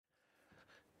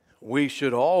we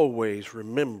should always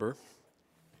remember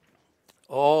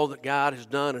all that God has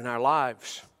done in our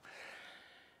lives.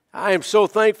 I am so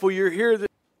thankful you're here this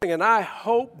morning, and I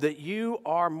hope that you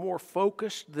are more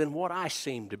focused than what I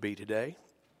seem to be today.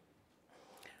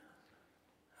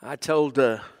 I told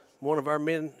one of our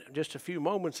men just a few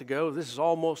moments ago, this is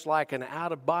almost like an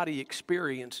out-of-body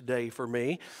experience day for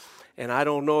me. And I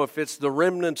don't know if it's the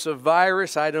remnants of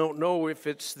virus. I don't know if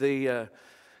it's the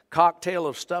cocktail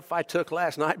of stuff I took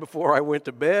last night before I went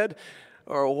to bed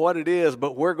or what it is,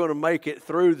 but we're going to make it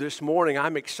through this morning.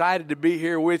 I'm excited to be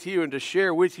here with you and to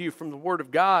share with you from the Word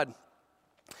of God.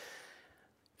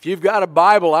 If you've got a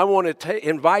Bible, I want to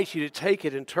invite you to take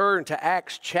it and turn to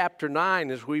Acts chapter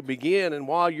 9 as we begin. And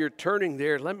while you're turning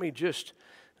there, let me just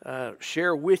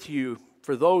share with you,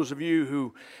 for those of you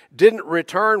who didn't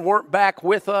return, weren't back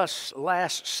with us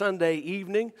last Sunday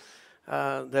evening,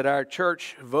 that our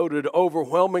church voted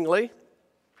overwhelmingly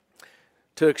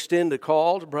to extend a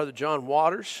call to Brother John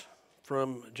Waters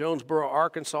from Jonesboro,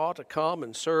 Arkansas, to come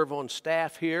and serve on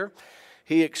staff here.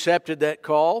 He accepted that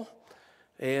call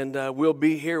and will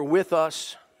be here with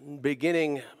us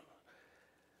beginning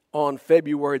on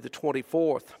February the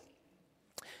 24th.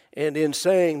 And in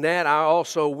saying that, I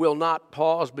also will not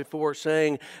pause before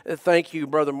saying thank you,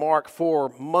 Brother Mark, for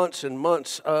months and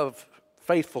months of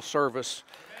faithful service.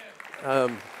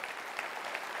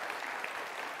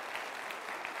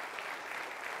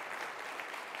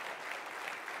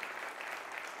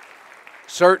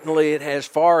 Certainly it has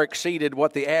far exceeded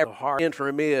what the average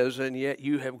interim is, and yet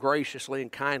you have graciously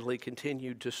and kindly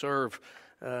continued to serve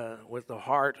with the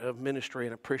heart of ministry,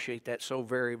 and appreciate that so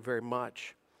very, very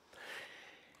much.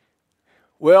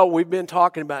 Well, we've been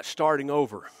talking about starting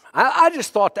over. I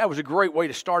just thought that was a great way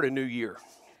to start a new year.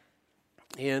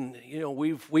 And, you know,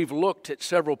 we've looked at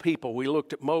several people. We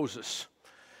looked at Moses.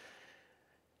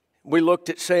 We looked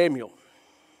at Samuel.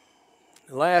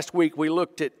 Last week we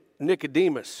looked at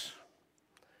Nicodemus.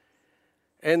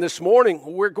 And this morning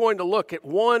we're going to look at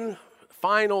one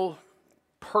final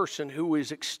person who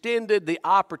has extended the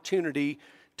opportunity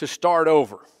to start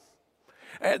over.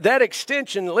 That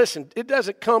extension, listen, it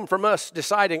doesn't come from us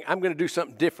deciding I'm going to do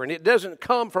something different. It doesn't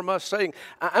come from us saying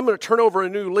I'm going to turn over a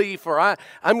new leaf, or I'm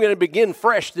going to begin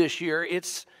fresh this year.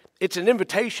 It's an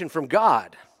invitation from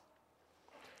God.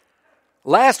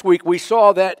 Last week we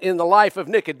saw that in the life of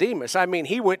Nicodemus. I mean,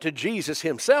 he went to Jesus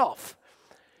himself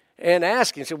and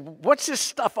asked him, said, what's this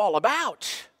stuff all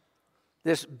about?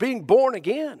 This being born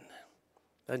again.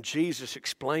 And Jesus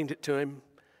explained it to him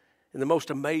in the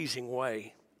most amazing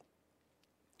way.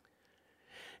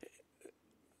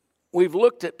 We've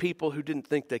looked at people who didn't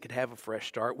think they could have a fresh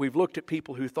start. We've looked at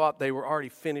people who thought they were already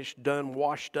finished, done,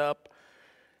 washed up.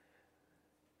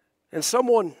 And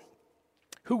someone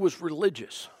who was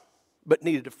religious but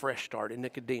needed a fresh start in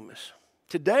Nicodemus.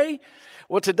 Today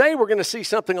we're going to see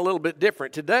something a little bit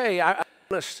different. Today, I want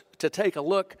us to take a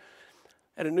look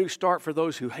at a new start for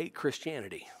those who hate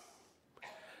Christianity.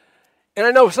 And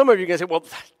I know some of you guys say, well,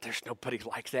 there's nobody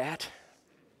like that.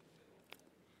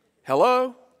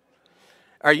 Hello?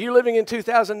 Are you living in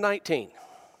 2019?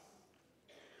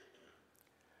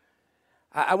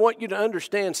 I want you to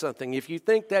understand something. If you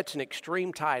think that's an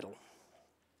extreme title,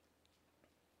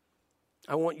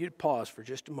 I want you to pause for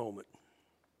just a moment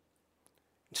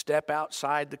and step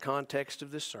outside the context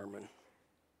of this sermon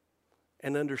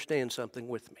and understand something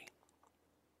with me.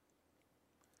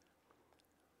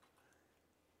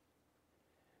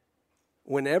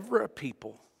 Whenever a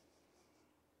people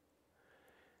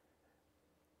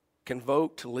can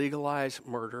vote to legalize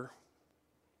murder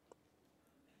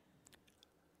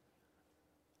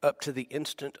up to the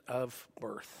instant of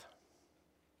birth,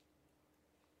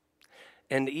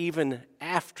 and even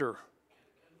after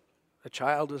a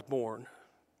child is born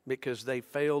because they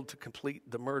failed to complete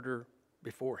the murder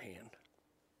beforehand,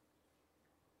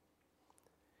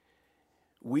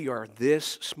 we are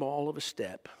this small of a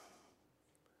step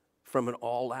from an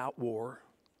all-out war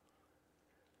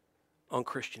on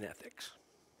Christian ethics.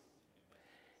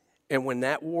 And when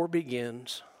that war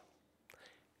begins,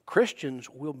 Christians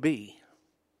will be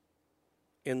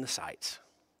in the sights.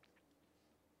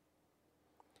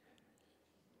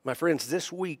 My friends,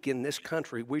 this week in this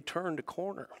country, we turned a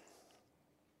corner.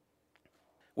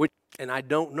 And I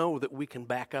don't know that we can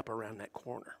back up around that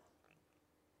corner.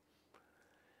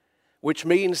 Which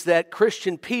means that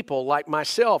Christian people like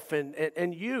myself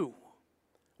and you,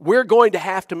 we're going to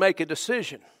have to make a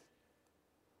decision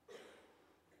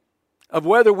of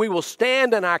whether we will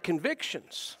stand in our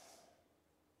convictions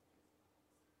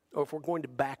or if we're going to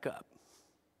back up.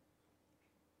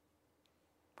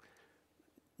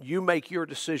 You make your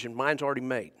decision. Mine's already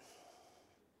made.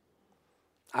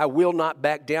 I will not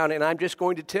back down. And I'm just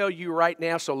going to tell you right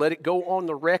now, so let it go on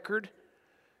the record.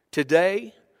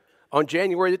 Today, on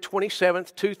January the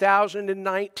 27th,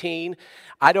 2019,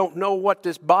 I don't know what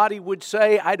this body would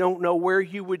say. I don't know where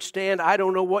you would stand. I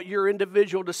don't know what your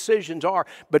individual decisions are.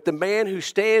 But the man who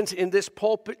stands in this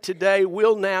pulpit today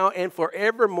will now and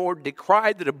forevermore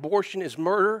decry that abortion is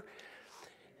murder,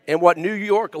 and what New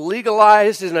York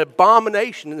legalized is an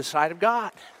abomination in the sight of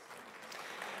God.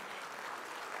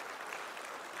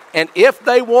 And if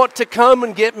they want to come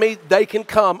and get me, they can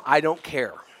come. I don't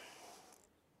care.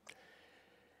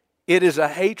 It is a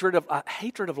hatred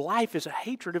of life is a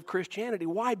hatred of Christianity.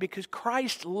 Why? Because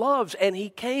Christ loves and He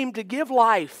came to give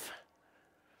life.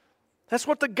 That's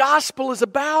what the gospel is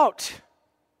about.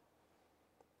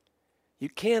 You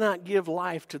cannot give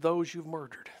life to those you've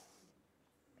murdered.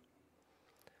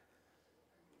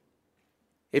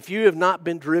 If you have not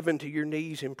been driven to your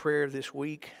knees in prayer this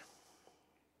week,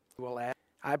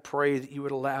 I pray that you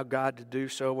would allow God to do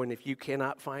so. And if you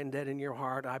cannot find that in your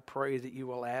heart, I pray that you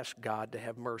will ask God to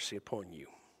have mercy upon you.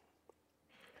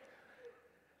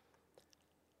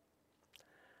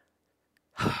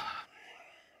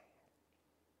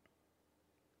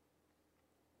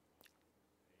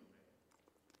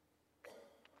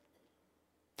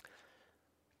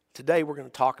 Today we're going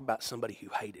to talk about somebody who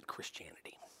hated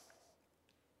Christianity.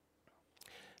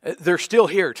 They're still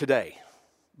here today,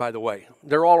 by the way.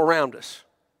 They're all around us.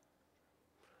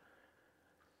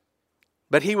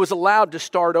 But he was allowed to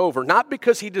start over, not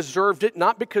because he deserved it,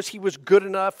 not because he was good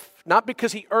enough, not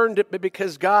because he earned it, but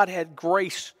because God had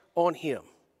grace on him.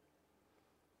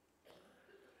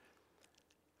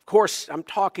 Of course, I'm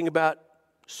talking about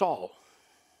Saul,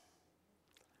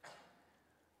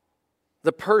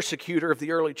 the persecutor of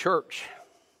the early church.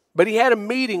 But he had a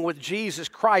meeting with Jesus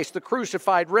Christ, the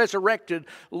crucified, resurrected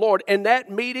Lord, and that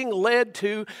meeting led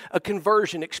to a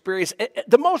conversion experience,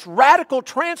 the most radical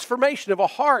transformation of a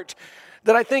heart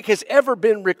that I think has ever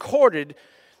been recorded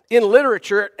in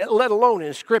literature, let alone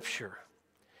in Scripture.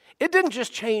 It didn't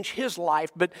just change his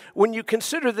life, but when you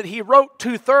consider that he wrote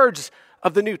 2/3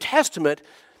 of the New Testament,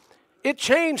 it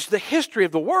changed the history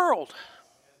of the world.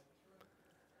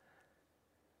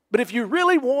 But if you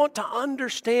really want to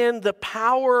understand the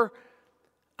power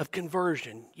of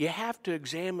conversion, you have to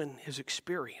examine his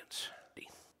experience.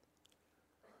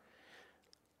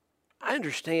 I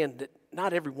understand that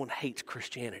not everyone hates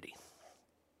Christianity.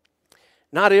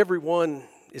 Not everyone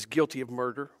is guilty of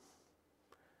murder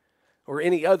or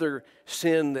any other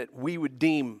sin that we would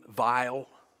deem vile.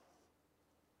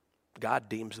 God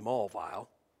deems them all vile.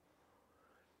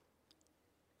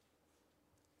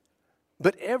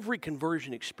 But every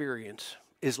conversion experience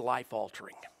is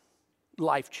life-altering,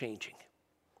 life-changing.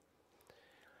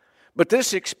 But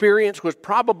this experience was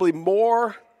probably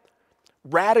more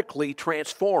radically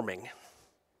transforming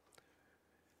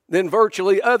than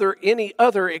virtually any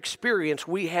other experience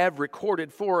we have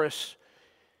recorded for us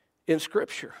in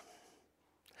Scripture.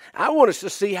 I want us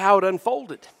to see how it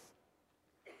unfolded.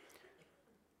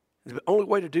 The only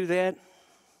way to do that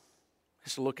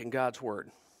is to look in God's Word.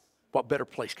 What better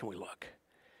place can we look?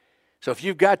 So if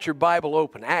you've got your Bible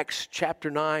open, Acts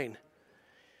chapter 9.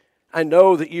 I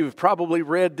know that you've probably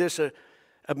read this a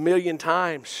million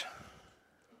times,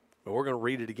 but we're going to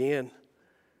read it again.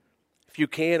 If you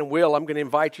can and will, I'm going to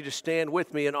invite you to stand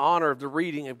with me in honor of the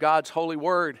reading of God's holy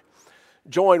word.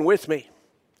 Join with me.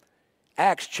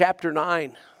 Acts chapter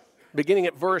 9, beginning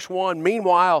at verse 1.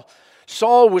 Meanwhile,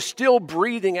 Saul was still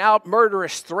breathing out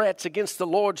murderous threats against the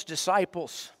Lord's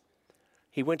disciples.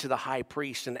 He went to the high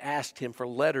priest and asked him for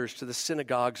letters to the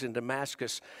synagogues in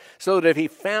Damascus, so that if he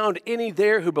found any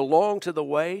there who belonged to the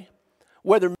way,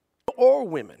 whether men or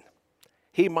women,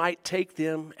 he might take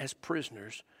them as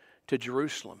prisoners to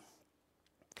Jerusalem.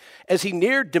 As he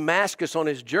neared Damascus on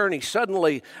his journey,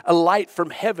 suddenly a light from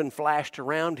heaven flashed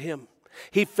around him.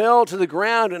 He fell to the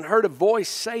ground and heard a voice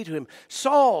say to him,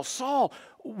 "Saul, Saul,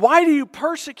 why do you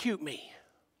persecute me?"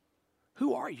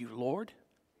 "Who are you, Lord?"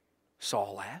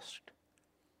 Saul asked.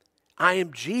 "I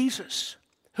am Jesus,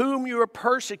 whom you are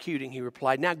persecuting," he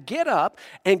replied. "Now get up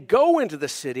and go into the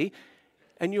city,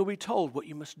 and you'll be told what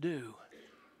you must do."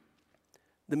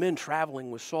 The men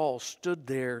traveling with Saul stood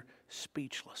there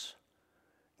speechless.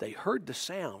 They heard the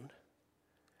sound,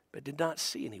 but did not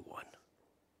see anyone.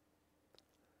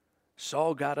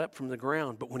 Saul got up from the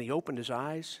ground, but when he opened his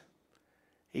eyes,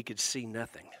 he could see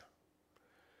nothing.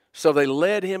 So they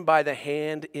led him by the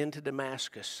hand into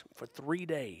Damascus. For 3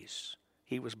 days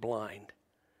he was blind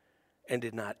and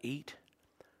did not eat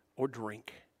or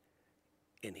drink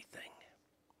anything.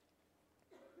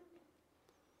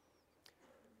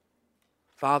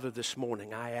 Father, this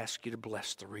morning I ask you to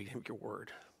bless the reading of your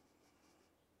word.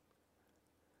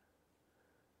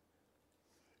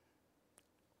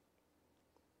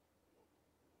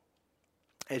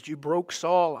 As you broke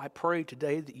Saul, I pray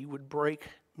today that you would break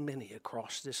many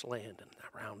across this land and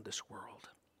around this world.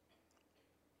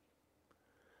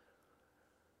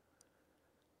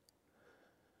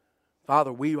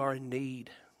 Father, we are in need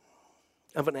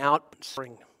of an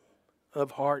outpouring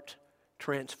of heart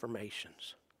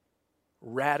transformations,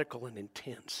 radical and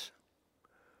intense.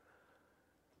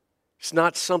 It's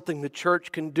not something the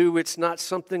church can do. It's not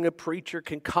something a preacher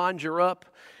can conjure up.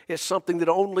 It's something that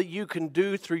only you can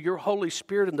do through your Holy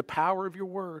Spirit and the power of your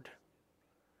word.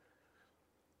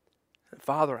 And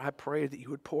Father, I pray that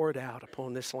you would pour it out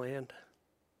upon this land.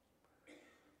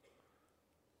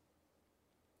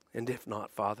 And if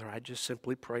not, Father, I just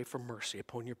simply pray for mercy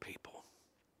upon your people.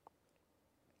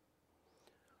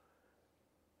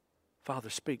 Father,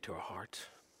 speak to our hearts.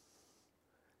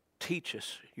 Teach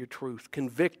us your truth.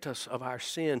 Convict us of our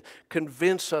sin.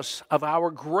 Convince us of our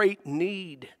great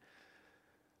need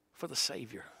for the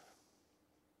Savior.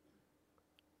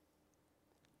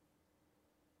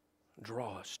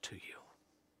 Draw us to you,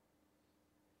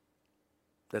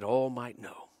 that all might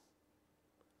know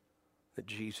that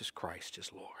Jesus Christ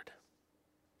is Lord.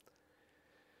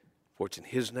 For it's in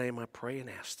His name I pray and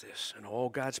ask this. And all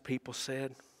God's people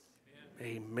said,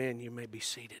 Amen. Amen. You may be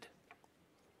seated.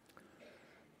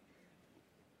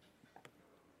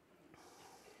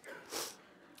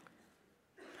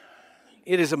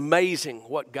 It is amazing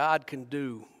what God can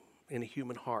do in a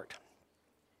human heart.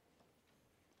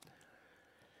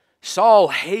 Saul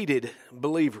hated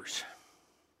believers.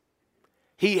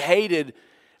 He hated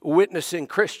witnessing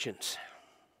Christians.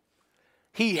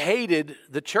 He hated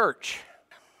the church.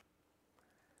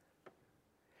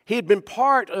 He had been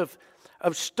part of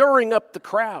stirring up the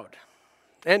crowd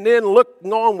and then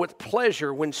looking on with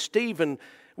pleasure when Stephen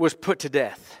was put to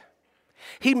death.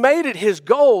 He made it his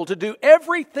goal to do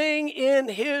everything in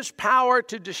his power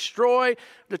to destroy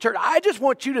the church. I just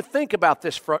want you to think about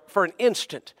this for an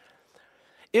instant.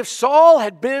 If Saul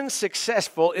had been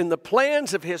successful in the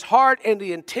plans of his heart and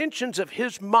the intentions of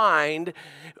his mind,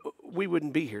 we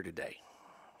wouldn't be here today.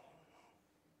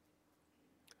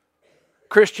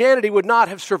 Christianity would not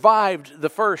have survived the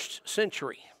first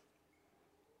century.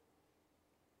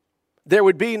 There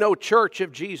would be no church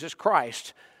of Jesus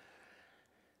Christ.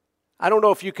 I don't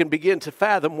know if you can begin to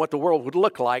fathom what the world would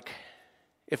look like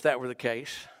if that were the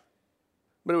case,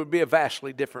 but it would be a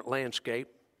vastly different landscape.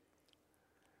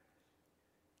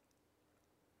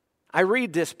 I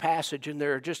read this passage, and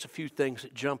there are just a few things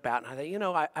that jump out, and I think,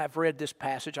 I've read this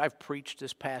passage, I've preached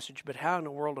this passage, but how in the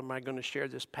world am I going to share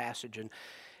this passage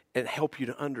and help you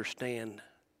to understand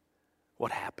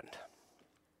what happened?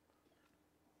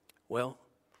 Well,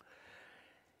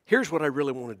 here's what I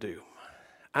really want to do.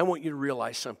 I want you to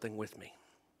realize something with me,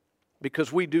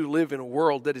 because we do live in a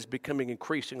world that is becoming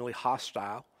increasingly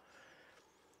hostile,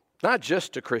 not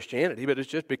just to Christianity, but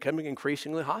it's just becoming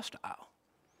increasingly hostile.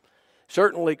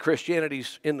 Certainly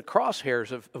Christianity's in the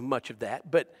crosshairs of much of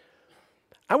that, but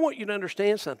I want you to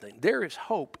understand something. There is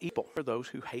hope even for those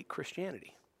who hate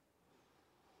Christianity.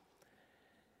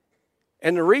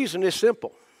 And the reason is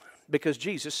simple, because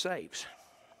Jesus saves.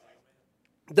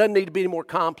 Doesn't need to be any more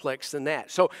complex than that.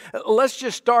 So let's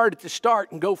just start at the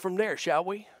start and go from there, shall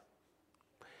we?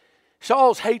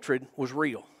 Saul's hatred was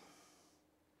real.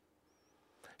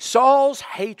 Saul's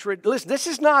hatred, listen, this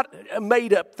is not a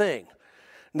made-up thing.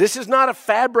 This is not a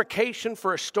fabrication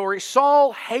for a story.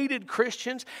 Saul hated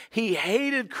Christians. He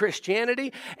hated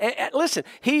Christianity. And listen,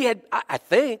 he had, I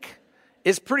think,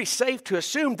 it's pretty safe to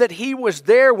assume that he was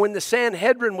there when the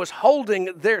Sanhedrin was holding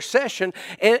their session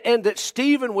and that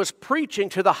Stephen was preaching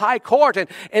to the high court. And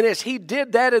as he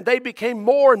did that, and they became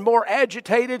more and more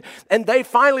agitated, and they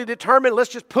finally determined,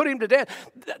 let's just put him to death.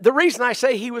 The reason I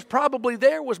say he was probably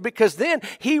there was because then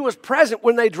he was present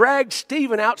when they dragged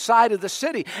Stephen outside of the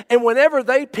city. And whenever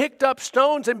they picked up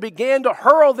stones and began to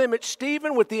hurl them at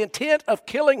Stephen with the intent of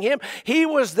killing him, he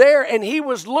was there and he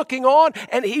was looking on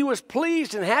and he was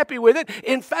pleased and happy with it.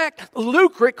 In fact,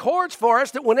 Luke records for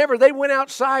us that whenever they went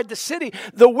outside the city,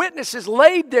 the witnesses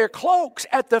laid their cloaks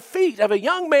at the feet of a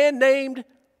young man named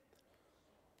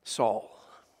Saul.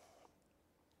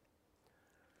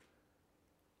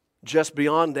 Just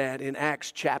beyond that, in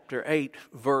Acts chapter 8,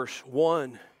 verse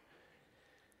 1,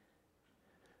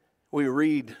 we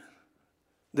read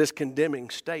this condemning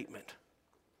statement.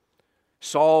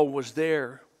 Saul was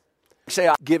there,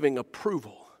 giving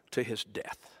approval to his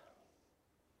death.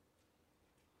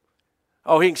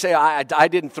 Oh, he can say, I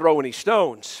didn't throw any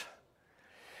stones.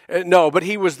 No, but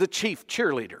he was the chief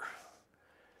cheerleader.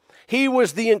 He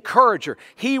was the encourager.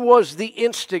 He was the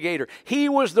instigator. He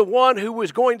was the one who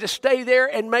was going to stay there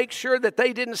and make sure that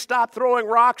they didn't stop throwing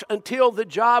rocks until the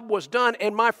job was done.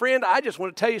 And my friend, I just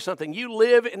want to tell you something. You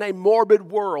live in a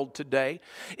morbid world today.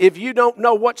 If you don't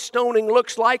know what stoning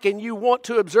looks like and you want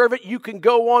to observe it, you can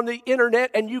go on the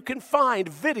internet and you can find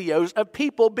videos of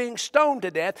people being stoned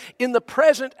to death in the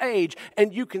present age,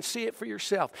 and you can see it for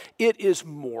yourself. It is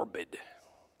morbid.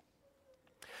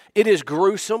 It is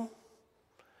gruesome.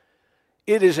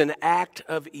 It is an act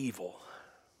of evil.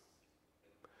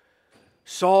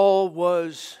 Saul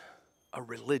was a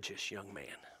religious young man,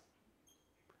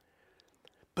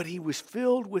 but he was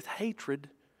filled with hatred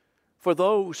for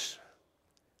those,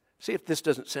 see if this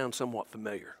doesn't sound somewhat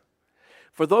familiar,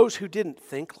 for those who didn't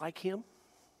think like him,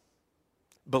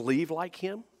 believe like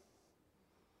him,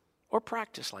 or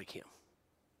practice like him.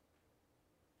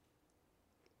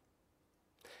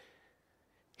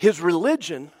 His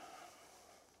religion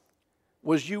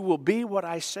was, you will be what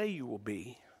I say you will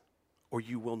be, or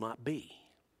you will not be.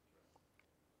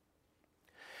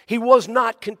 He was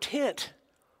not content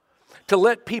to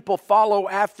let people follow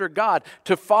after God,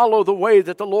 to follow the way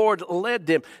that the Lord led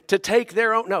them, to take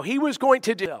their own. No, he was going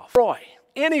to destroy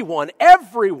anyone,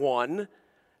 everyone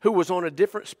who was on a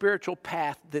different spiritual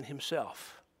path than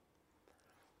himself.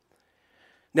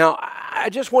 Now, I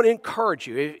just want to encourage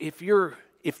you, if you're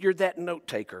that note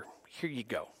taker, here you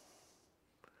go.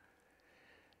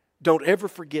 Don't ever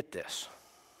forget this.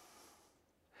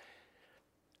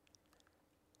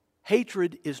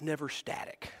 Hatred is never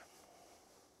static.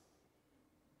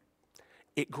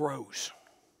 It grows.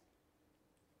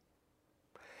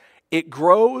 It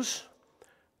grows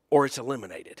or it's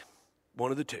eliminated. One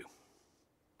of the two.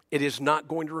 It is not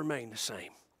going to remain the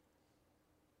same.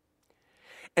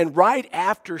 And right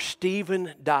after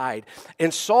Stephen died,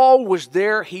 and Saul was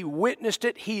there, he witnessed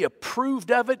it, he approved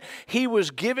of it, he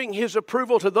was giving his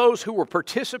approval to those who were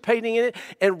participating in it,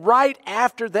 and right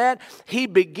after that, he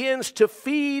begins to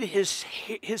feed his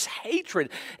hatred.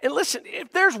 And listen,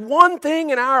 if there's one thing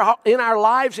in our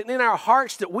lives and in our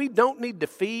hearts that we don't need to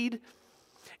feed,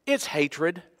 it's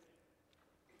hatred.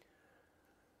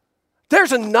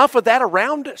 There's enough of that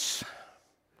around us.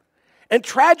 And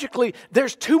tragically,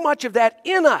 there's too much of that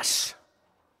in us.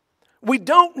 We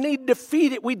don't need to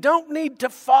feed it. We don't need to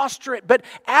foster it. But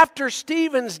after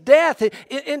Stephen's death,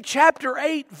 in chapter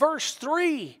 8, verse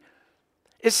 3,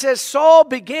 it says, Saul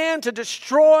began to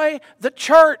destroy the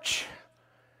church.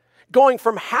 Going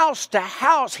from house to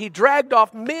house, he dragged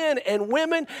off men and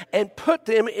women and put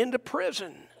them into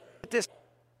prison.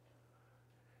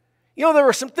 You know, there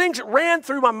were some things that ran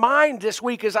through my mind this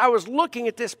week as I was looking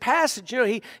at this passage. You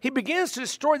know, he begins to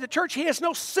destroy the church. He has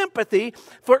no sympathy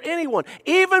for anyone.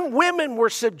 Even women were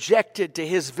subjected to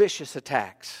his vicious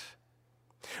attacks.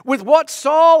 With what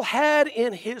Saul had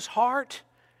in his heart,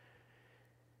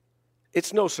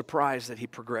 it's no surprise that he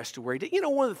progressed to where he did. You know,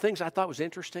 one of the things I thought was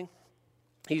interesting,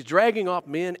 he's dragging off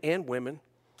men and women.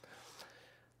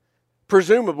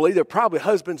 Presumably, they're probably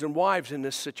husbands and wives in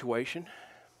this situation.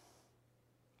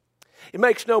 It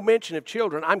makes no mention of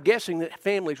children. I'm guessing that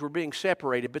families were being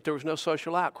separated, but there was no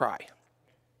social outcry.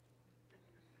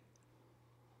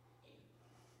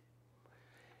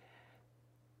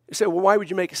 You say, well, why would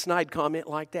you make a snide comment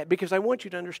like that? Because I want you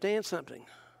to understand something.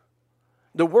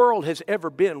 The world has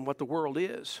ever been what the world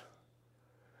is.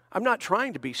 I'm not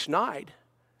trying to be snide,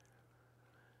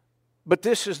 but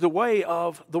this is the way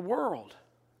of the world.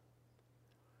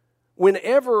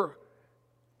 Whenever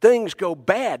things go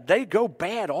bad, they go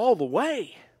bad all the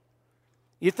way.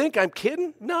 You think I'm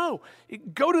kidding? No.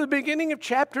 Go to the beginning of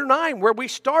chapter 9 where we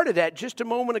started at just a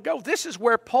moment ago. This is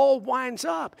where Paul winds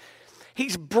up.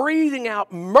 He's breathing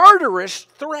out murderous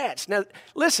threats. Now,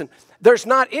 listen, there's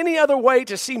not any other way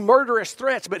to see murderous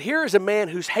threats, but here is a man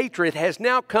whose hatred has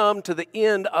now come to the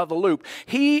end of the loop.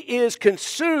 He is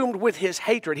consumed with his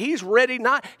hatred. He's ready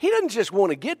he doesn't just want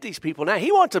to get these people now.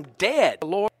 He wants them dead.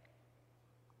 Lord.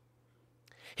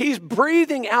 He's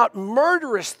breathing out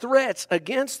murderous threats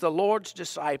against the Lord's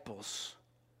disciples.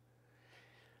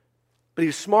 But he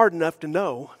was smart enough to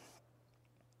know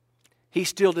he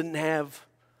still didn't have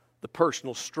the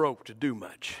personal stroke to do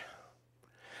much.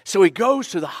 So he goes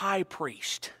to the high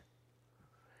priest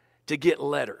to get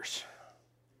letters.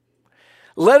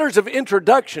 Letters of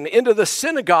introduction into the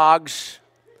synagogues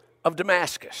of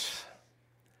Damascus.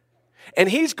 And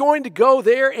he's going to go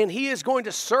there and he is going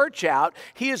to search out,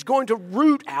 he is going to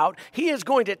root out, he is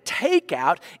going to take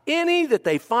out any that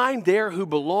they find there who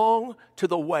belong to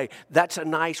the way. That's a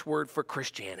nice word for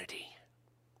Christianity.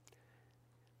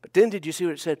 But then did you see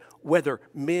what it said? Whether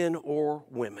men or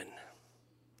women.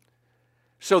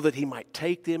 So that he might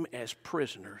take them as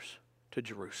prisoners to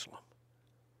Jerusalem.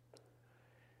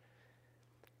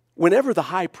 Whenever the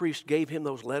high priest gave him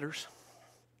those letters,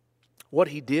 what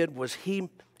he did was he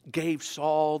gave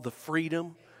Saul the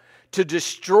freedom to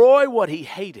destroy what he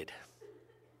hated.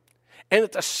 And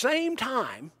at the same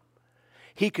time,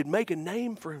 he could make a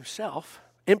name for himself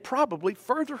and probably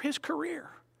further his career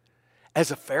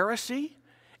as a Pharisee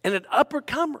and an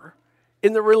uppercomer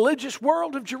in the religious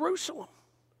world of Jerusalem.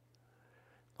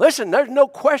 Listen, there's no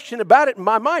question about it in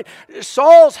my mind.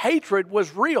 Saul's hatred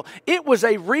was real. It was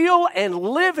a real and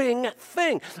living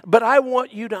thing. But I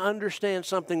want you to understand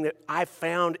something that I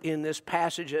found in this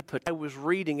passage. I was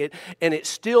reading it, and it's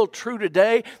still true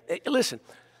today. Listen,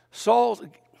 how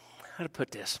to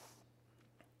put this?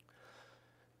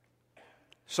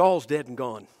 Saul's dead and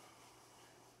gone.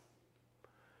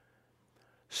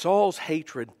 Saul's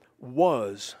hatred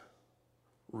was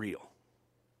real.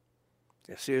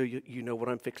 Now, see, you know what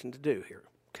I'm fixing to do here,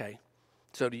 okay?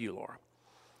 So do you, Laura.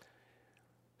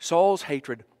 Saul's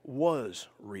hatred was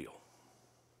real.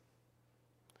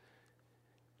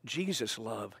 Jesus'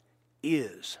 love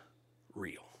is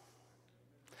real.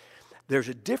 There's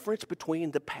a difference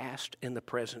between the past and the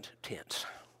present tense.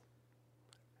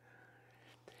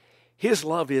 His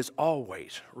love is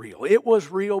always real. It was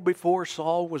real before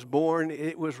Saul was born.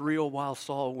 It was real while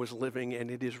Saul was living, and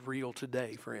it is real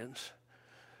today, friends.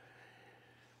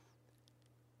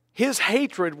 His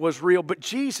hatred was real, but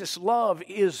Jesus' love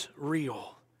is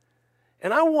real.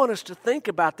 And I want us to think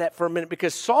about that for a minute,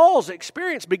 because Saul's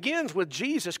experience begins with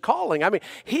Jesus calling. I mean,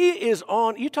 he is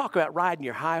on, you talk about riding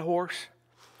your high horse.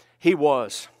 He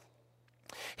was.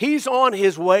 He's on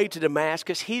his way to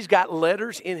Damascus. He's got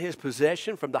letters in his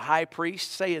possession from the high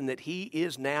priest saying that he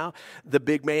is now the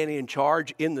big man in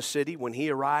charge in the city when he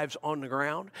arrives on the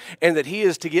ground, and that he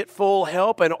is to get full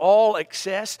help and all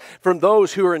access from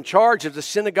those who are in charge of the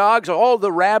synagogues. All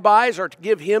the rabbis are to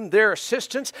give him their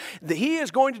assistance. That he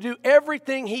is going to do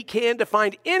everything he can to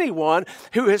find anyone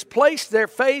who has placed their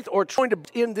faith or joined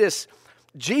in this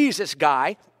Jesus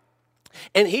guy.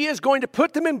 And he is going to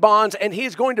put them in bonds, and he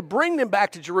is going to bring them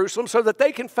back to Jerusalem so that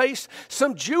they can face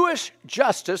some Jewish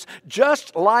justice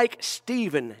just like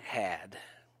Stephen had.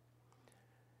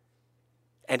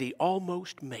 And he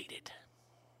almost made it.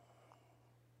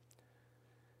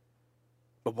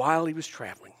 But while he was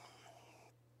traveling,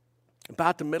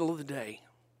 about the middle of the day,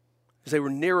 as they were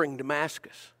nearing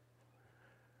Damascus,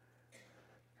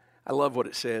 I love what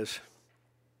it says.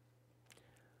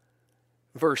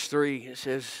 Verse 3, it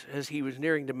says, as he was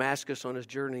nearing Damascus on his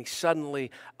journey,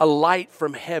 suddenly a light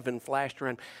from heaven flashed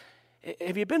around.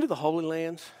 Have you been to the Holy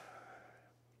Lands?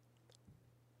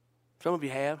 Some of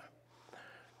you have.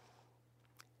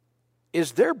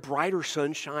 Is there brighter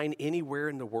sunshine anywhere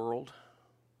in the world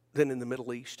than in the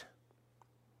Middle East?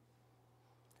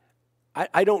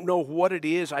 I don't know what it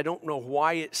is. I don't know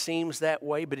why it seems that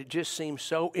way, but it just seems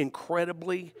so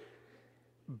incredibly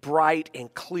bright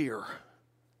and clear.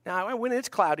 Now, when it's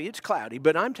cloudy,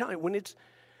 but I'm telling you,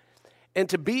 and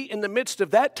to be in the midst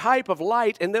of that type of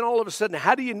light, and then all of a sudden,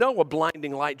 how do you know a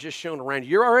blinding light just shone around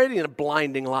you? You're already in a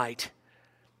blinding light.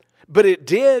 But it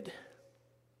did.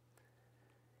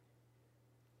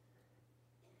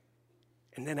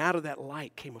 And then out of that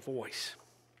light came a voice.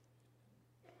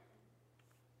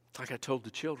 Like I told the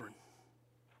children.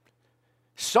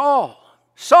 Saul,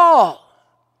 Saul.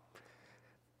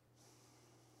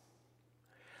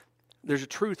 There's a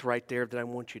truth right there that I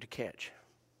want you to catch.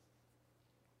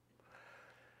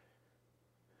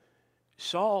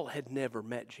 Saul had never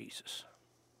met Jesus.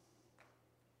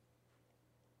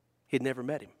 He had never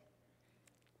met him.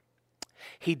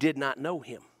 He did not know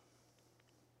him.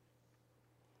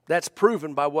 That's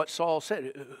proven by what Saul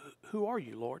said. Who are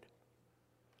you, Lord?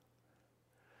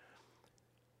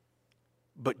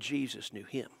 But Jesus knew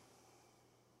him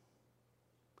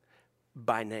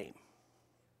by name.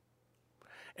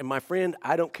 And my friend,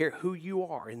 I don't care who you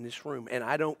are in this room, and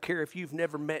I don't care if you've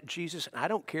never met Jesus, and I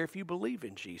don't care if you believe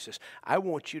in Jesus. I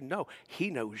want you to know he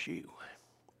knows you.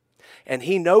 And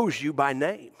he knows you by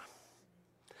name.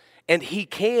 And he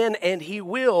can and he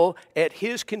will, at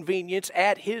his convenience,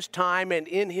 at his time, and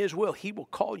in his will, he will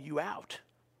call you out.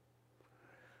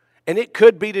 And it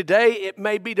could be today, it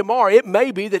may be tomorrow. It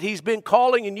may be that he's been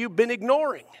calling and you've been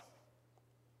ignoring.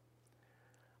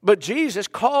 But Jesus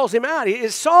calls him out. He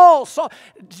is Saul, Saul.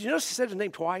 Did you notice he said his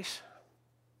name twice?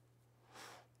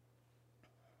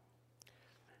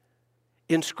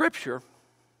 In Scripture,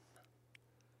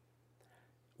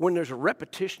 when there's a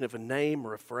repetition of a name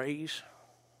or a phrase,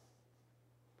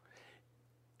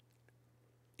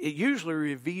 it usually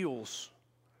reveals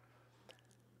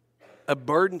a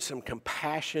burdensome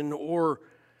compassion or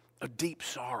a deep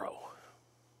sorrow.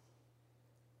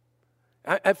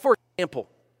 For example,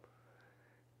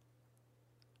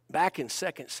 back in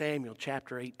 2 Samuel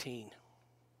chapter 18,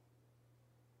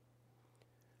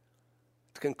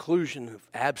 the conclusion of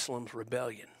Absalom's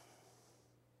rebellion,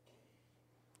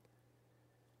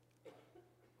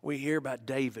 we hear about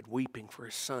David weeping for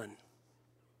his son.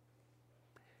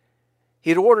 He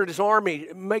had ordered his army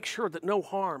to make sure that no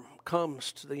harm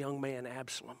comes to the young man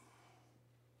Absalom.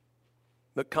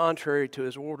 But contrary to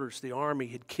his orders, the army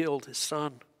had killed his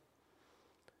son.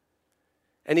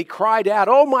 And he cried out,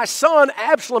 "Oh, my son,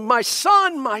 Absalom, my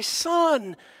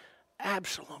son,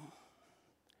 Absalom."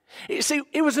 You see,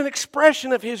 it was an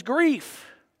expression of his grief.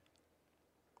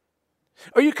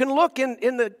 Or you can look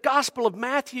in the Gospel of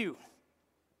Matthew,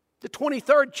 the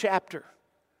 23rd chapter.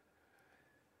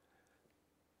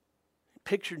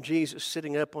 Picture Jesus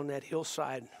sitting up on that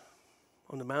hillside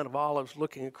on the Mount of Olives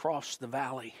looking across the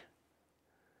valley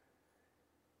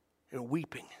and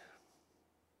weeping.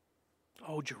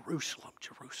 "Oh, Jerusalem,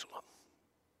 Jerusalem,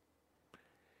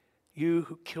 you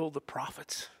who killed the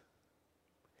prophets."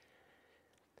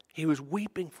 He was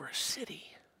weeping for a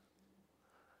city,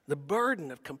 the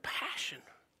burden of compassion.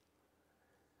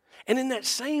 And in that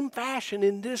same fashion,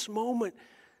 in this moment,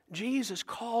 Jesus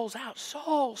calls out,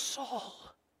 "Saul,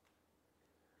 Saul."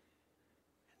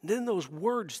 And then those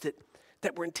words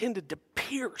that were intended to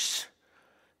pierce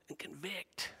and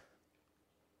convict.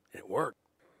 And it worked.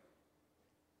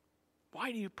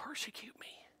 "Why do you persecute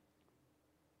me?"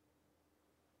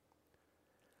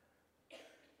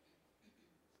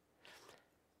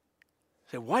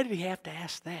 So why did he have to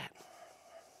ask that?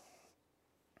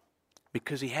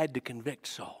 Because he had to convict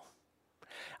Saul.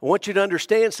 I want you to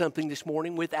understand something this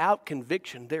morning. Without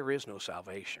conviction, there is no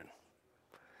salvation.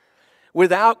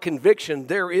 Without conviction,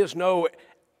 there is no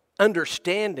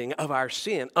understanding of our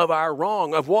sin, of our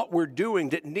wrong, of what we're doing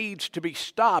that needs to be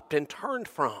stopped and turned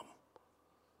from.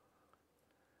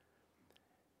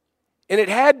 And it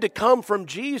had to come from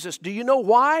Jesus. Do you know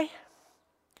why?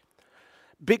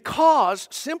 Because,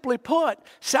 simply put,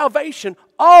 salvation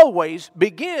always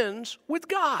begins with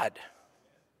God.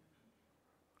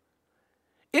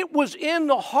 It was in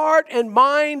the heart and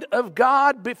mind of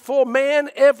God before man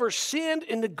ever sinned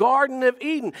in the Garden of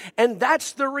Eden. And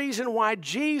that's the reason why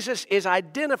Jesus is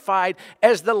identified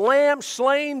as the Lamb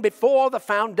slain before the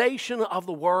foundation of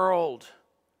the world.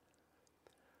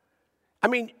 I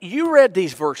mean, you read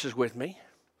these verses with me.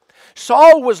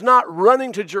 Saul was not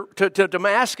running to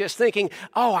Damascus thinking,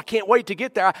 "Oh, I can't wait to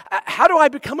get there. How do I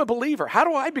become a believer? How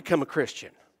do I become a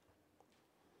Christian?"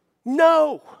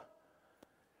 No.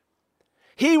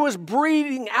 He was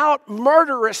breathing out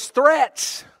murderous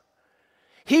threats.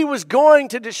 He was going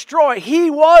to destroy. He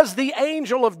was the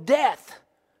angel of death.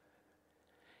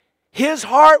 His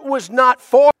heart was not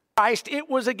for Christ. It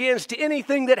was against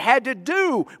anything that had to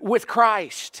do with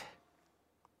Christ.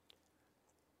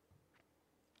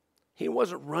 He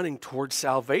wasn't running towards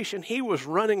salvation. He was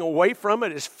running away from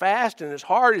it as fast and as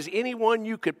hard as anyone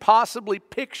you could possibly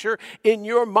picture in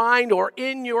your mind or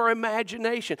in your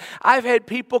imagination. I've had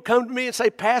people come to me and say,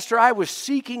 "Pastor, I was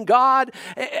seeking God."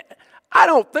 I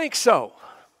don't think so.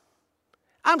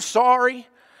 I'm sorry.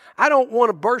 I don't want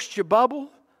to burst your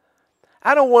bubble.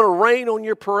 I don't want to rain on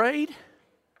your parade.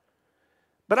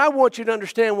 But I want you to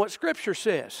understand what Scripture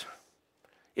says.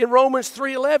 In Romans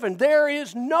 3:11, there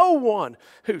is no one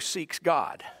who seeks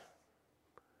God.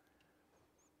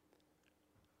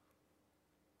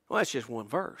 Well, that's just one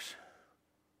verse.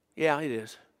 Yeah, it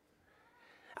is.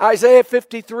 Isaiah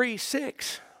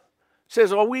 53:6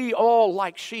 says, "Oh, we all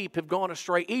like sheep have gone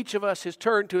astray. Each of us has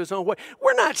turned to his own way."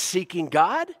 We're not seeking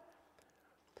God.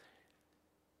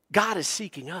 God is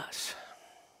seeking us.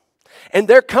 And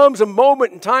there comes a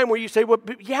moment in time where you say, "Well,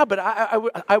 yeah, but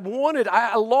I wanted,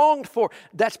 I longed for."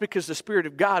 That's because the Spirit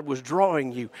of God was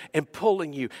drawing you and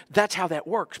pulling you. That's how that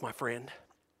works, my friend.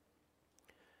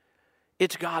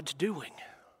 It's God's doing.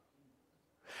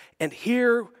 And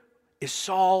here is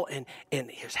Saul and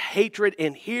his hatred,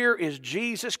 and here is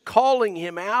Jesus calling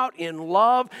him out in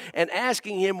love and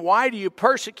asking him, "Why do you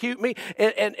persecute me?"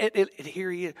 And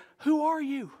here he is. "Who are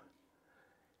you?"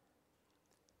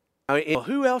 Well,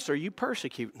 who else are you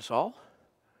persecuting, Saul?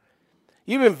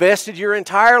 You've invested your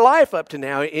entire life up to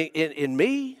now in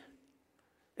me,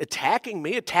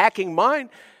 attacking mine.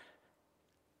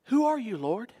 Who are you,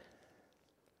 Lord?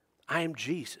 I am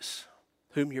Jesus,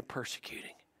 whom you're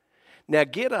persecuting. Now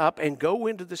get up and go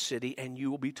into the city, and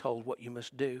you will be told what you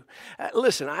must do.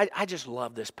 Listen, I just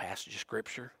love this passage of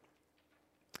Scripture.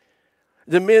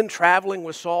 The men traveling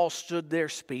with Saul stood there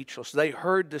speechless. They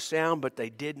heard the sound, but they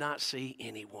did not see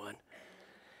anyone.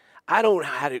 I don't know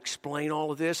how to explain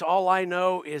all of this. All I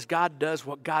know is God does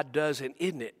what God does, and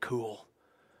isn't it cool?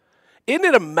 Isn't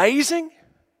it amazing?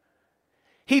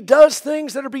 He does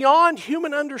things that are beyond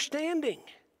human understanding.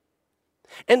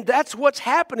 And that's what's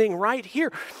happening right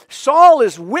here. Saul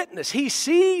is witness. He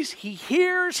sees, he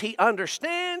hears, he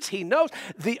understands, he knows.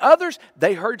 The others,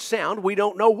 they heard sound. We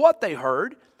don't know what they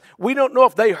heard. We don't know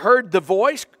if they heard the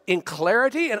voice in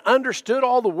clarity and understood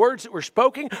all the words that were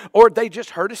spoken, or they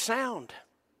just heard a sound.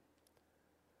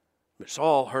 But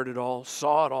Saul heard it all,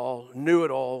 saw it all, knew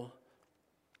it all.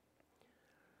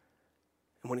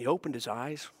 And when he opened his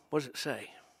eyes, what does it say?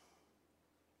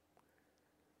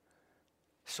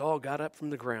 Saul got up from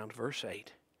the ground, verse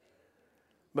 8.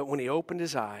 But when he opened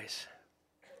his eyes,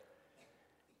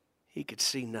 he could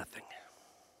see nothing.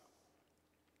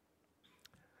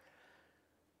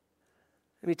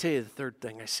 Let me tell you the third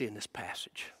thing I see in this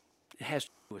passage. It has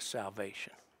to do with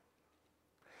salvation.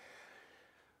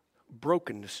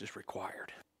 Brokenness is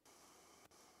required.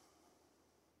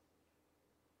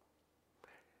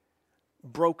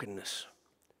 Brokenness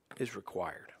is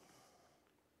required.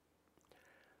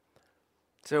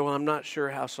 So, well, I'm not sure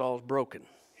how Saul's broken.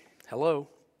 Hello?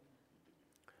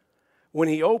 When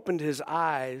he opened his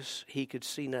eyes, he could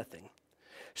see nothing.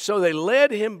 So they led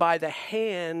him by the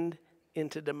hand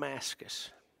into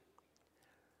Damascus.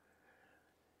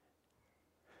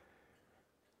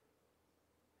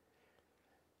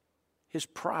 His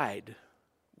pride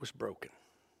was broken.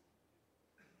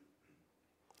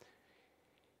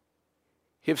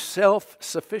 His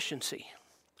self-sufficiency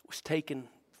was taken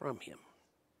from him.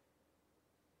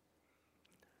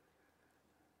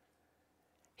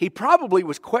 He probably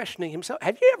was questioning himself.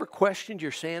 Have you ever questioned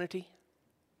your sanity?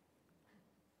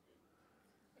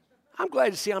 I'm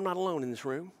glad to see I'm not alone in this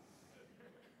room.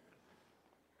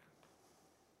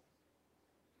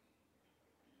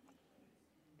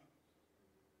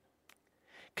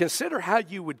 Consider how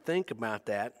you would think about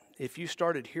that if you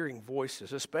started hearing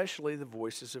voices, especially the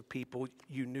voices of people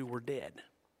you knew were dead.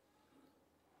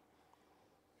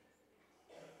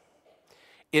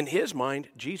 In his mind,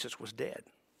 Jesus was dead.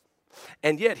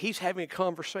 And yet he's having a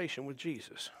conversation with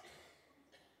Jesus.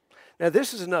 Now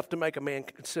this is enough to make a man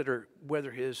consider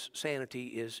whether his sanity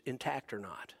is intact or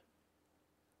not.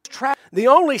 The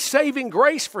only saving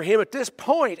grace for him at this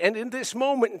point and in this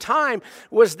moment in time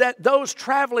was that those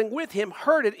traveling with him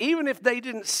heard it, even if they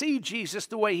didn't see Jesus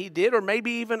the way he did or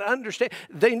maybe even understand.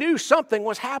 They knew something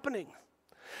was happening.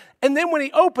 And then when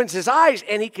he opens his eyes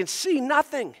and he can see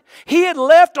nothing, he had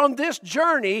left on this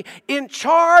journey in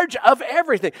charge of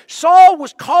everything. Saul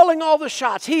was calling all the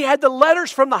shots. He had the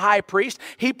letters from the high priest.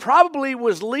 He probably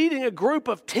was leading a group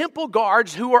of temple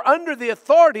guards who were under the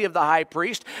authority of the high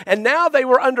priest. And now they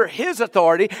were under his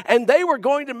authority and they were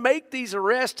going to make these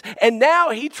arrests. And now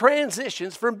he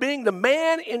transitions from being the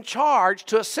man in charge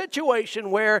to a situation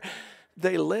where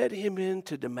they led him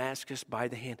into Damascus by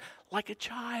the hand like a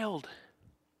child.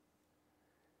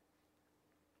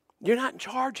 You're not in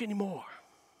charge anymore.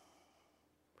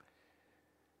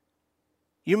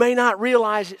 You may not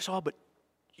realize it's all, but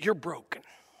you're broken.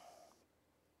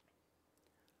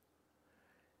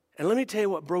 And let me tell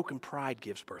you what broken pride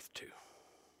gives birth to.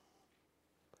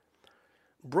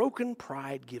 Broken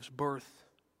pride gives birth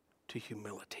to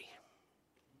humility.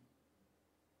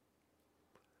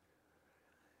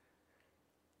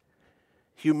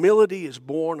 Humility is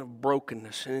born of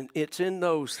brokenness, and it's in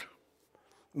those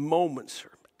moments,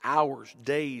 hours,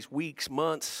 days, weeks,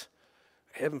 months,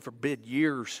 heaven forbid,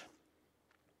 years,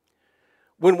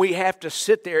 when we have to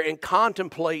sit there and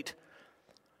contemplate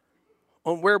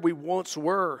on where we once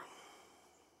were,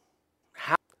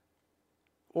 how,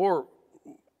 or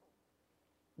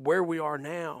where we are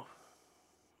now,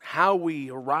 how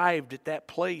we arrived at that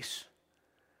place,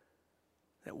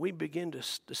 that we begin to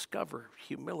discover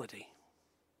humility.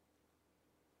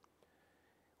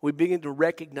 We begin to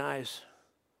recognize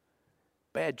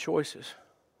bad choices,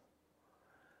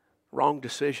 wrong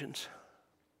decisions,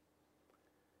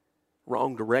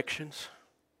 wrong directions.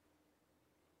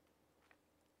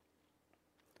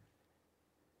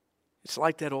 It's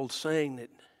like that old saying that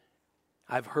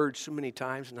I've heard so many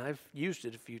times, and I've used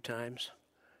it a few times.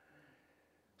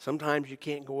 Sometimes you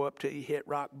can't go up till you hit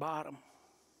rock bottom.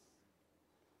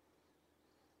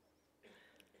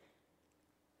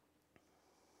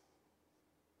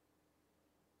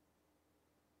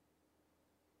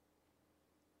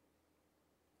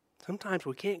 Sometimes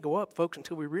we can't go up, folks,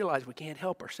 until we realize we can't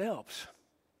help ourselves.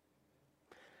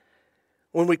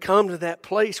 When we come to that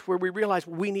place where we realize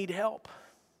we need help,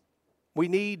 we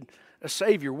need a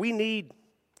Savior, we need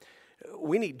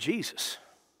Jesus.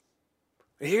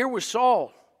 Here was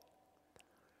Saul.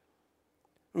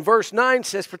 Verse 9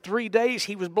 says, for 3 days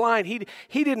he was blind.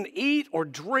 He didn't eat or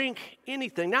drink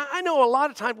anything. Now, I know a lot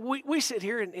of times we sit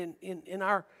here in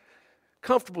our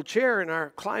comfortable chair in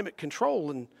our climate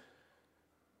control, and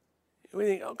we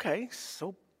think, okay,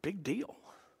 so big deal.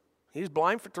 He was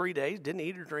blind for 3 days, didn't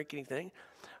eat or drink anything.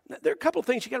 Now, there are a couple of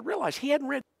things you got to realize. He hadn't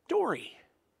read the story.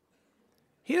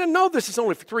 He didn't know this is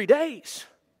only for 3 days.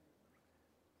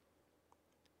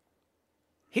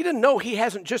 He didn't know he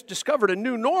hasn't just discovered a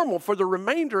new normal for the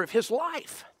remainder of his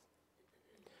life.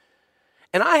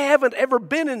 And I haven't ever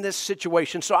been in this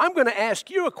situation, so I'm going to ask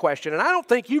you a question. And I don't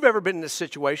think you've ever been in this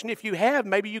situation. If you have,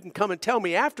 maybe you can come and tell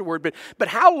me afterward. But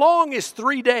how long is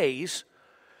 3 days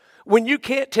when you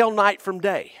can't tell night from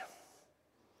day?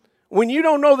 When you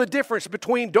don't know the difference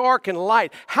between dark and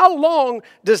light, how long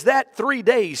does that 3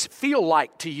 days feel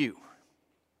like to you?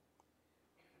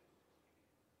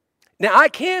 Now, I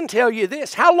can tell you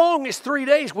this. How long is 3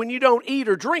 days when you don't eat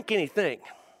or drink anything?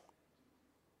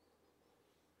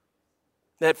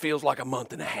 That feels like a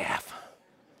month and a half.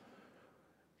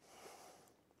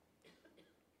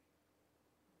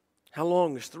 How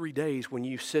long is 3 days when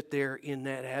you sit there in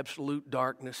that absolute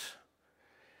darkness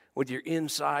with your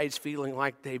insides feeling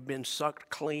like they've been sucked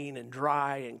clean and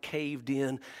dry and caved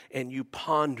in, and you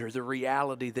ponder the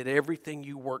reality that everything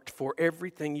you worked for,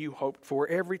 everything you hoped for,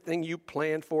 everything you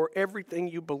planned for, everything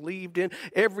you believed in,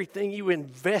 everything you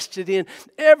invested in,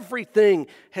 everything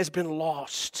has been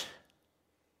lost.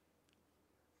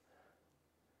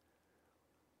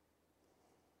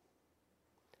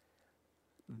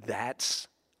 That's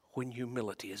when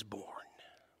humility is born.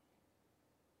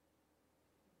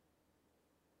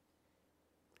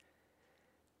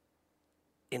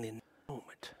 And in that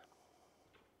moment,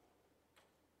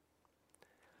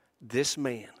 this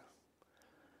man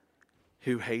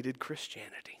who hated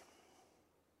Christianity,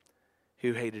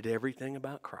 who hated everything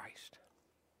about Christ,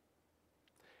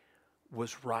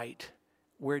 was right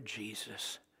where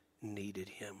Jesus needed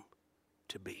him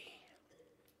to be.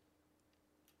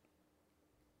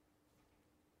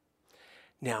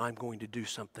 Now I'm going to do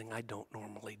something I don't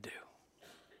normally do.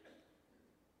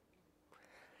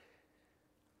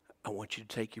 I want you to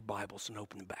take your Bibles and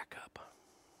open them back up.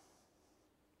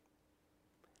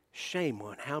 Shame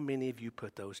on how many of you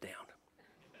put those down.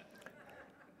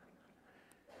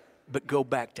 But go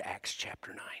back to Acts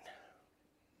chapter 9.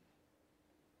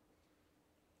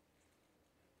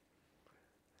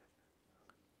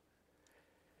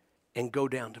 And go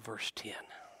down to verse 10.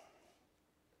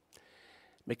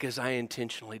 Because I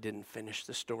intentionally didn't finish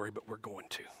the story, but we're going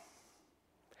to.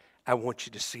 I want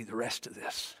you to see the rest of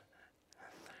this.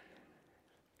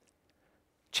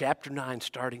 Chapter 9,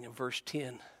 starting in verse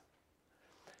 10.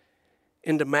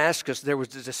 In Damascus, there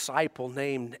was a disciple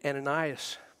named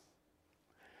Ananias.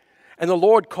 And the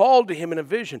Lord called to him in a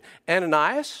vision,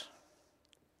 Ananias?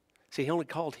 See, he only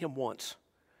called him once.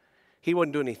 He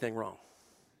wasn't doing anything wrong.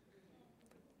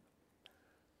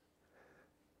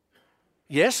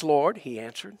 Yes, Lord, he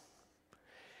answered.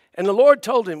 And the Lord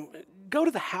told him, go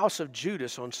to the house of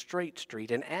Judas on Straight Street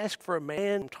and ask for a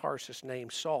man from Tarsus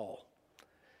named Saul,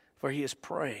 for he is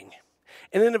praying.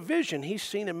 And in a vision, he's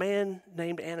seen a man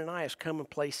named Ananias come and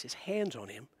place his hands on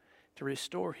him to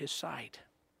restore his sight.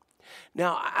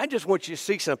 Now, I just want you to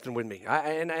see something with me,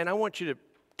 and I want you to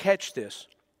catch this.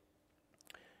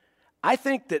 I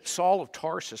think that Saul of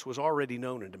Tarsus was already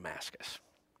known in Damascus.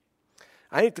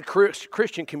 I think the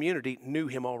Christian community knew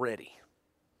him already.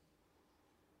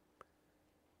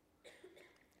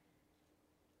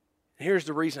 Here's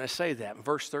the reason I say that. In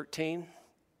verse 13,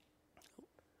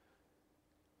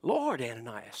 Lord,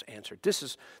 Ananias answered. This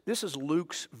is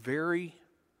Luke's very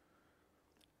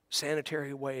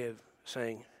sanitary way of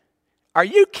saying, are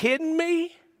you kidding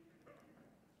me?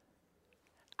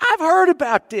 I've heard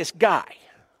about this guy.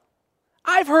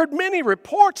 I've heard many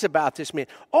reports about this man.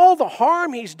 All the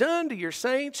harm he's done to your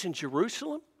saints in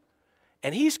Jerusalem.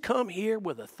 And he's come here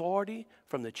with authority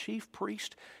from the chief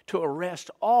priest to arrest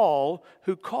all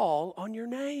who call on your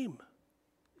name.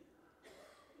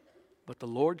 But the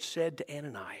Lord said to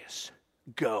Ananias,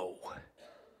 go.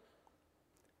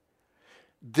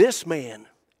 This man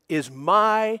is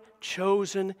my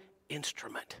chosen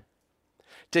instrument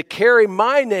to carry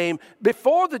my name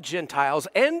before the Gentiles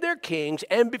and their kings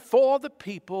and before the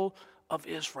people of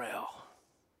Israel.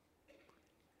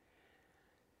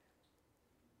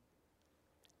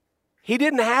 He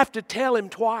didn't have to tell him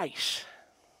twice.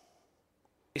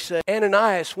 He said,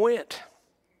 Ananias went.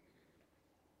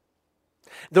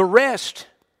 The rest,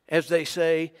 as they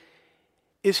say,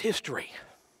 is history.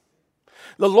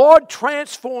 The Lord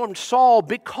transformed Saul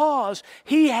because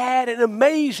he had an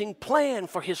amazing plan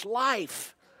for his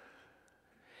life.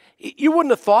 You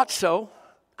wouldn't have thought so.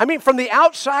 I mean, from the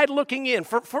outside looking in,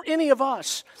 for any of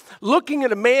us, looking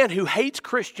at a man who hates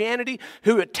Christianity,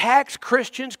 who attacks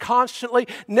Christians constantly,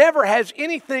 never has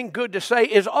anything good to say,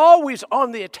 is always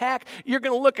on the attack, you're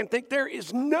going to look and think there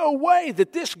is no way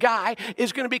that this guy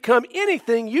is going to become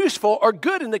anything useful or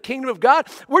good in the kingdom of God.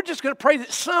 We're just going to pray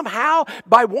that somehow,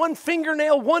 by one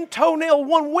fingernail, one toenail,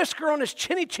 one whisker on his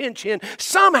chinny chin chin,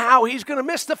 somehow he's going to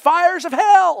miss the fires of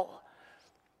hell.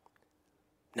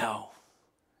 No.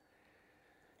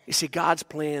 You see, God's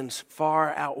plans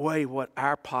far outweigh what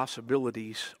our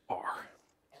possibilities are.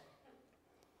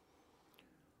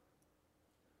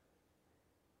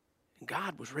 And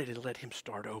God was ready to let him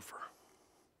start over.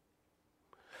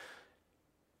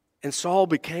 And Saul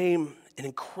became an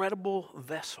incredible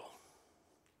vessel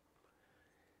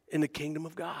in the kingdom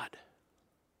of God.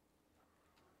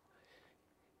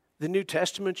 The New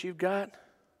Testament you've got,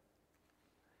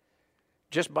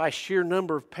 just by sheer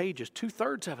number of pages,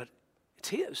 2/3 of it, it's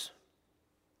his.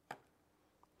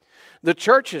 The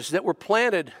churches that were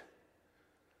planted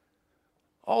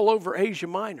all over Asia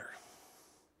Minor,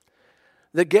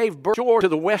 that gave birth to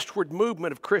the westward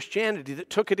movement of Christianity, that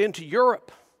took it into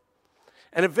Europe,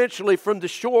 and eventually from the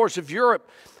shores of Europe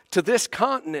to this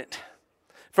continent,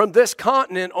 from this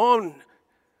continent on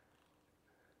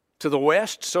to the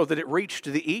west so that it reached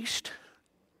to the east.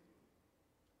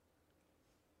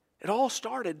 It all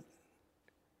started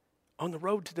on the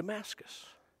road to Damascus.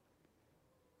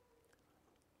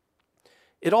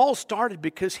 It all started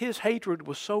because his hatred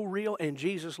was so real and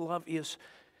Jesus' love is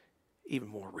even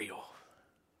more real.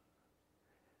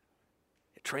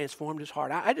 It transformed his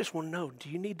heart. I just want to know, do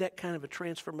you need that kind of a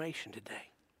transformation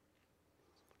today?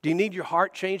 Do you need your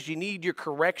heart changed? Do you need your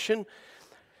correction?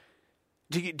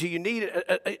 Do you need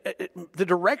the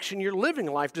direction you're living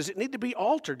life? Does it need to be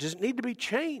altered? Does it need to be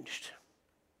changed?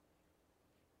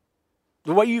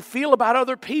 The way you feel about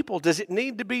other people, does it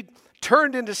need to be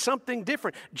turned into something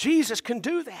different? Jesus can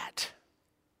do that.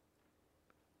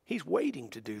 He's waiting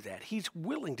to do that. He's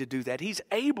willing to do that. He's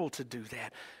able to do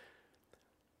that.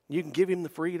 You can give him the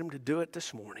freedom to do it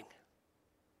this morning.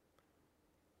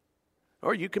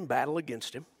 Or you can battle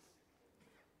against him.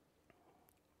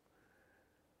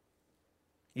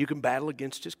 You can battle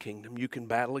against his kingdom. You can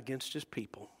battle against his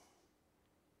people.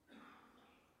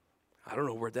 I don't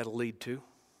know where that'll lead to.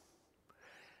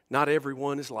 Not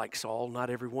everyone is like Saul. Not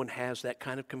everyone has that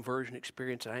kind of conversion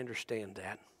experience. I understand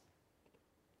that.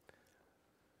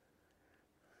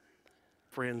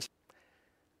 Friends,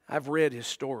 I've read his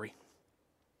story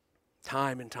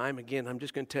time and time again. I'm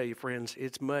just going to tell you, friends,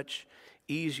 it's much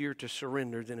easier to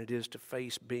surrender than it is to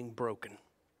face being broken.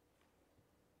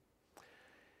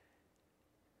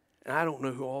 And I don't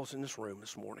know who all's in this room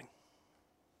this morning.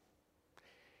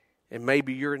 And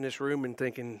maybe you're in this room and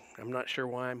thinking, I'm not sure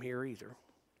why I'm here either.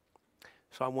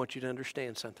 So I want you to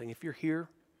understand something. If you're here,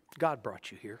 God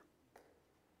brought you here.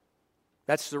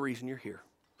 That's the reason you're here.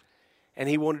 And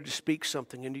he wanted to speak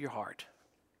something into your heart.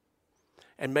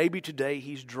 And maybe today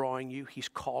he's drawing you, he's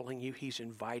calling you, he's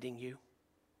inviting you.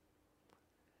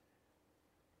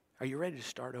 Are you ready to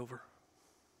start over?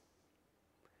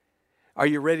 Are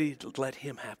you ready to let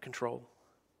him have control?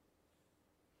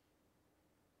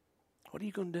 What are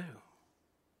you going to do?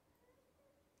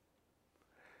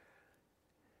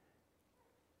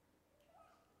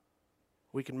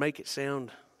 We can make it sound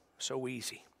so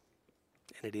easy,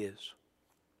 and it is.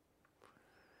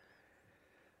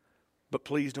 But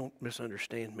please don't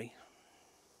misunderstand me.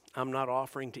 I'm not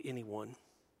offering to anyone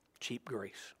cheap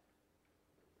grace.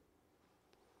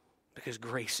 Because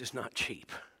grace is not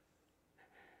cheap.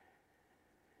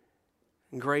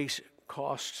 And grace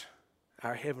cost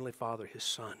our Heavenly Father His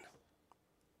Son.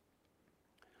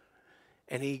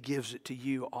 And He gives it to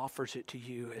you, offers it to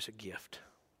you as a gift.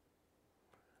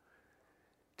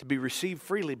 To be received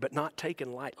freely, but not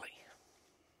taken lightly.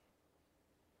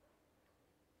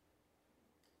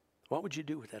 What would you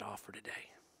do with that offer today?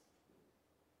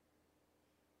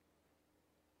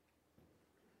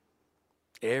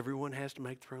 Everyone has to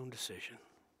make their own decision.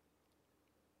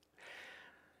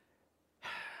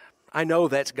 I know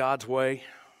that's God's way.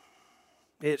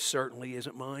 It certainly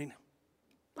isn't mine.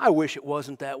 I wish it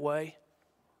wasn't that way.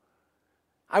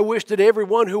 I wish that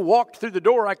everyone who walked through the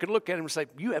door, I could look at him and say,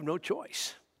 you have no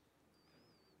choice.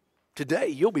 Today,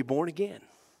 you'll be born again.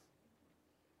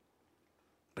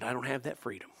 But I don't have that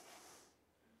freedom.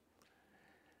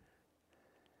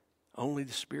 Only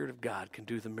the Spirit of God can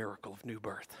do the miracle of new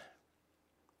birth.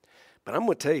 But I'm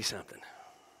going to tell you something.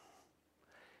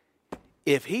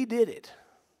 If He did it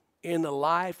in the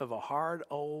life of a hard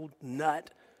old nut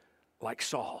like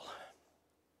Saul,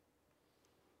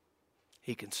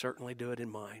 He can certainly do it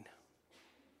in mine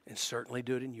and certainly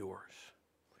do it in yours.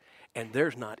 And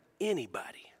there's not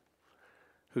anybody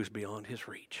who's beyond his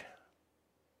reach.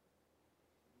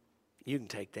 You can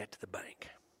take that to the bank.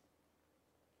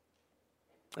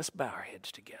 Let's bow our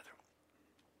heads together.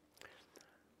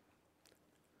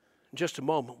 In just a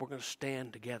moment, we're going to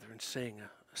stand together and sing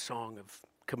a song of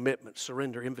commitment,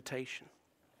 surrender, invitation.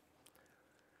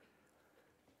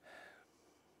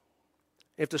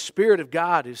 If the Spirit of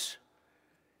God is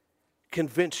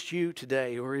convinced you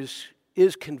today, or is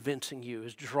convincing you,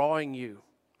 is drawing you,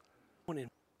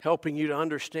 helping you to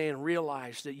understand and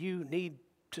realize that you need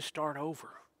to start over,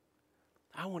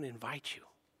 I want to invite you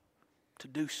to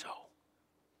do so.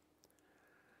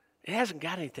 It hasn't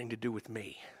got anything to do with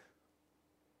me.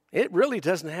 It really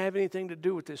doesn't have anything to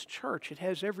do with this church. It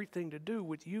has everything to do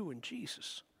with you and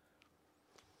Jesus.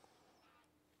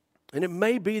 And it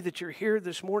may be that you're here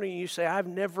this morning and you say, I've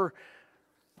never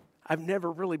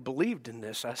really believed in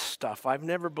this stuff. I've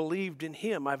never believed in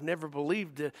Him. I've never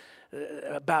believed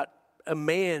about a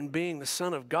man being the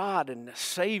Son of God and the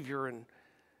Savior. And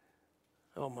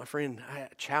oh, my friend, I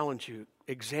challenge you,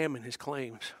 examine his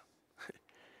claims.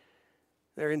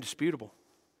 They're indisputable.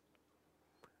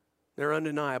 They're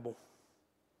undeniable.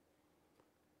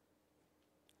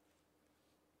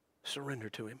 Surrender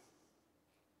to Him.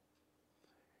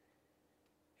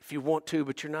 If you want to,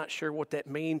 but you're not sure what that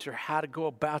means or how to go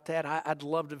about that, I'd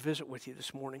love to visit with you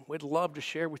this morning. We'd love to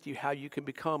share with you how you can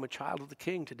become a child of the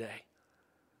King today.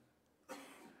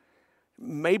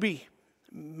 Maybe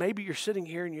you're sitting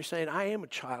here and you're saying, I am a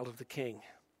child of the King.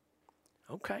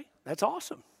 Okay, that's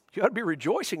awesome. You ought to be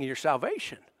rejoicing in your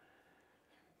salvation.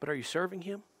 But are you serving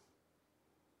Him?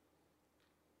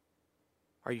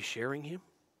 Are you sharing Him?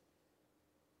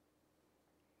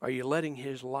 Are you letting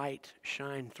His light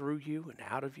shine through you and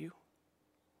out of you?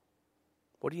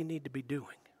 What do you need to be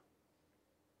doing?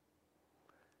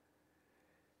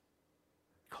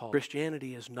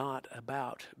 Christianity is not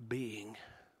about being.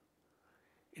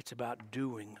 It's about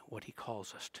doing what He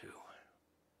calls us to.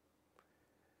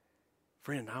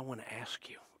 Friend, I want to ask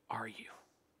you, are you?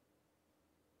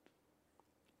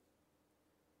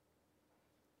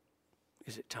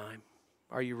 Is it time?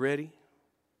 Are you ready?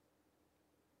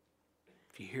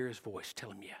 If you hear His voice,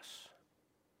 tell Him yes.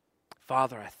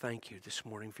 Father, I thank You this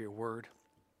morning for Your word.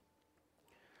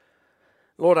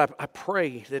 Lord, I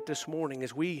pray that this morning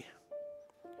as we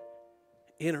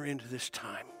enter into this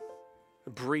time,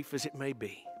 brief as it may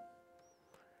be,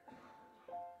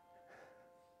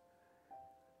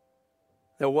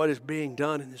 that what is being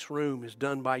done in this room is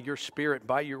done by Your Spirit,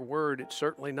 by Your word. It's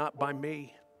certainly not by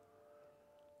me.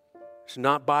 It's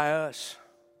not by us.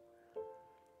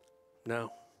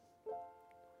 No.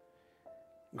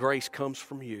 Grace comes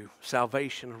from You.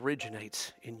 Salvation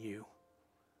originates in You.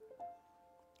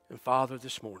 And Father,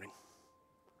 this morning,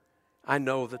 I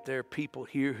know that there are people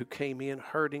here who came in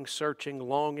hurting, searching,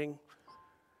 longing.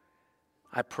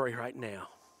 I pray right now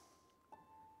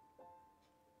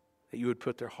that You would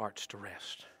put their hearts to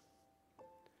rest.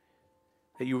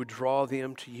 That You would draw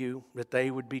them to You, that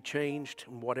they would be changed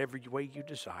in whatever way You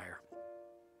desire.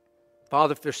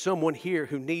 Father, if there's someone here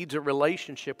who needs a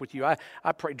relationship with You,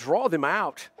 I pray, draw them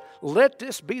out. Let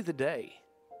this be the day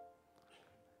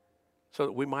so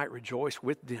that we might rejoice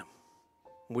with them,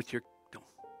 with Your kingdom.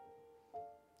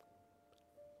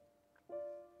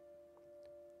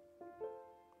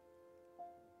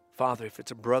 Father, if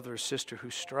it's a brother or sister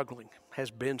who's struggling, has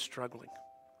been struggling,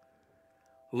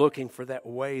 looking for that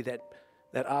way, that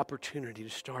opportunity to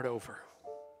start over,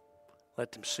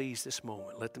 let them seize this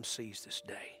moment. Let them seize this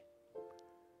day.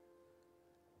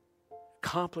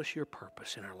 Accomplish Your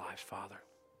purpose in our lives, Father.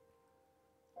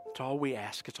 It's all we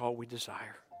ask. It's all we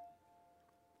desire.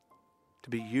 To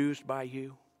be used by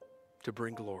You, to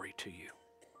bring glory to You.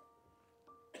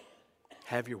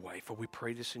 Have Your way, for we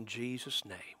pray this in Jesus'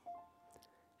 name.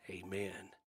 Amen.